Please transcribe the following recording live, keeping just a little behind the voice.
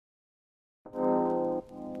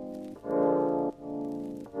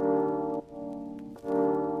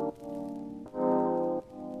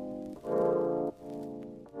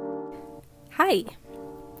Hi,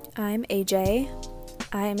 I'm AJ.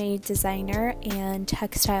 I'm a designer and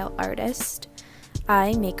textile artist.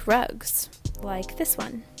 I make rugs like this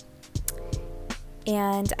one.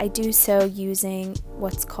 And I do so using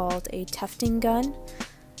what's called a tufting gun.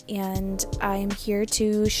 And I'm here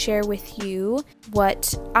to share with you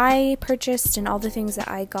what I purchased and all the things that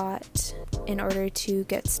I got in order to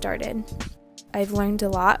get started. I've learned a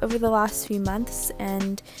lot over the last few months,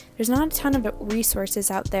 and there's not a ton of resources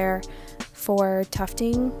out there for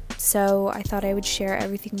tufting, so I thought I would share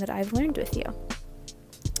everything that I've learned with you.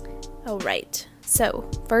 Alright, so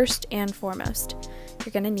first and foremost,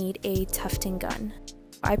 you're going to need a tufting gun.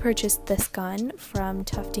 I purchased this gun from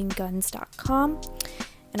TUFTINGGUNS.com,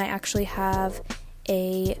 and I actually have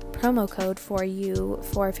a promo code for you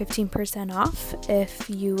for 15% off if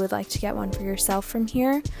you would like to get one for yourself from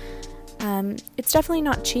here. It's definitely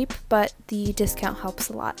not cheap, but the discount helps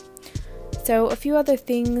a lot. So a few other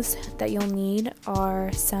things that you'll need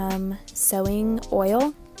are some sewing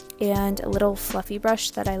oil and a little fluffy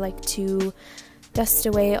brush that I like to dust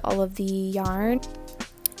away all of the yarn.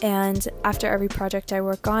 And after every project I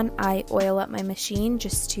work on, I oil up my machine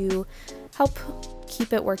just to help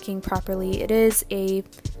keep it working properly. It is a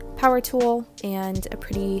power tool and a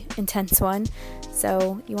pretty intense one,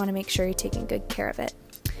 so you want to make sure you're taking good care of it.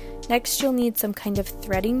 Next, you'll need some kind of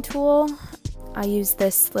threading tool. I use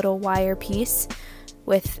this little wire piece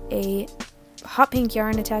with a hot pink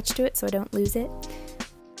yarn attached to it so I don't lose it.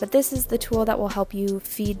 But this is the tool that will help you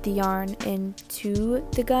feed the yarn into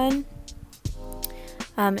the gun.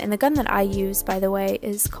 And the gun that I use, by the way,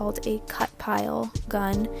 is called a cut pile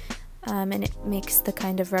gun, and it makes the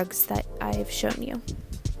kind of rugs that I've shown you.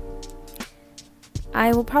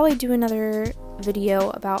 I will probably do another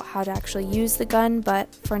video about how to actually use the gun, but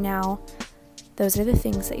for now, those are the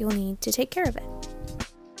things that you'll need to take care of it.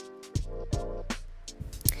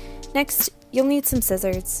 Next, you'll need some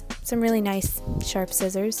scissors, some really nice sharp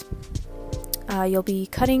scissors. You'll be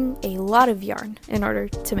cutting a lot of yarn in order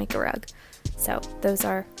to make a rug, so those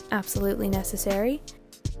are absolutely necessary.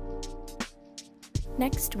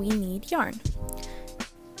 Next, we need yarn.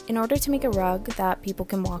 In order to make a rug that people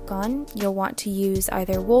can walk on, you'll want to use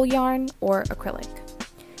either wool yarn or acrylic.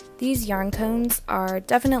 These yarn cones are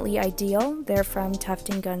definitely ideal. They're from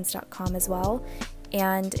TUFTINGGUNS.com as well,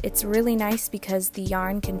 and it's really nice because the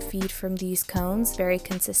yarn can feed from these cones very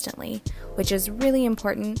consistently, which is really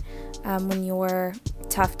important when you're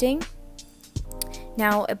tufting.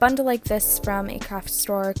 Now, a bundle like this from a craft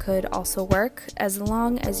store could also work as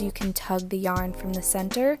long as you can tug the yarn from the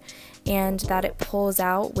center and that it pulls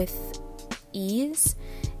out with ease.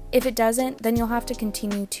 If it doesn't, then you'll have to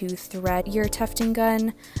continue to thread your tufting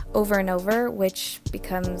gun over and over, which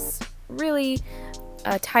becomes really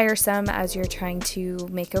tiresome as you're trying to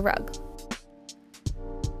make a rug.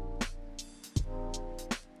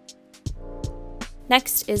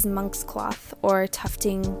 Next is monk's cloth, or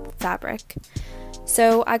tufting fabric.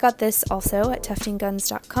 So I got this also at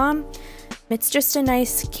TUFTINGGUNS.com. It's just a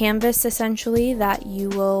nice canvas essentially that you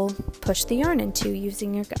will push the yarn into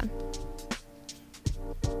using your gun.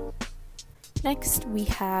 Next we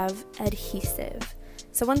have adhesive.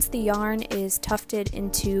 So once the yarn is tufted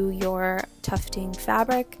into your tufting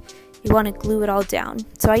fabric, you want to glue it all down.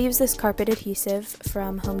 So I use this carpet adhesive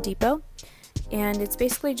from Home Depot, and it's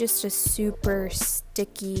basically just a super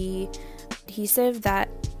sticky adhesive that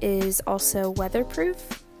is also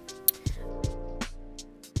weatherproof.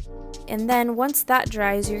 And then once that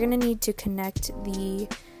dries, you're going to need to connect the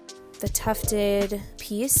tufted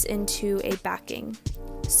piece into a backing.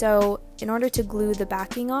 So in order to glue the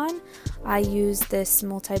backing on, I use this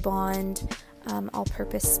multi-bond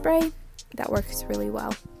all-purpose spray that works really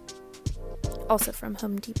well, also from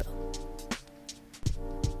Home Depot.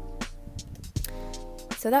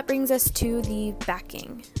 So that brings us to the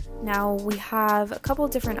backing. Now we have a couple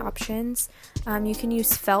different options. You can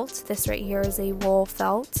use felt. This right here is a wool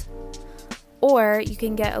felt. Or you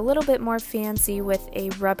can get a little bit more fancy with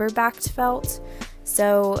a rubber-backed felt.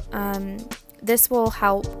 So this will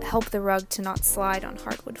help the rug to not slide on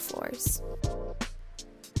hardwood floors.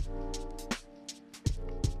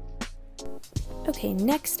 Okay,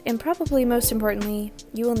 next, and probably most importantly,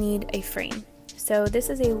 you will need a frame. So this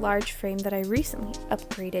is a large frame that I recently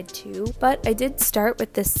upgraded to, but I did start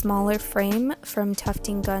with this smaller frame from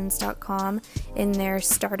TUFTINGGUNS.com in their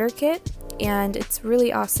starter kit, and it's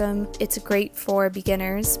really awesome. It's great for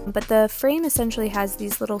beginners, but the frame essentially has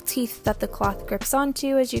these little teeth that the cloth grips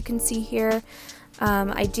onto, as you can see here.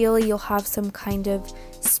 Ideally, you'll have some kind of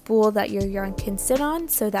spool that your yarn can sit on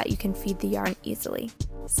so that you can feed the yarn easily.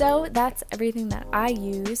 So that's everything that I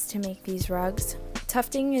use to make these rugs.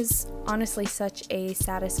 Tufting is honestly such a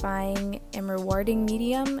satisfying and rewarding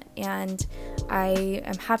medium, and I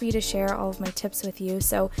am happy to share all of my tips with you.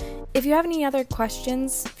 So if you have any other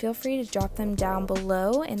questions, feel free to drop them down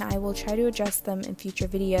below and I will try to address them in future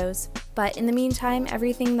videos. But in the meantime,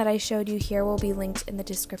 everything that I showed you here will be linked in the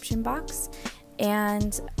description box,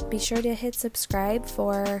 and be sure to hit subscribe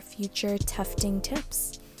for future tufting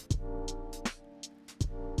tips.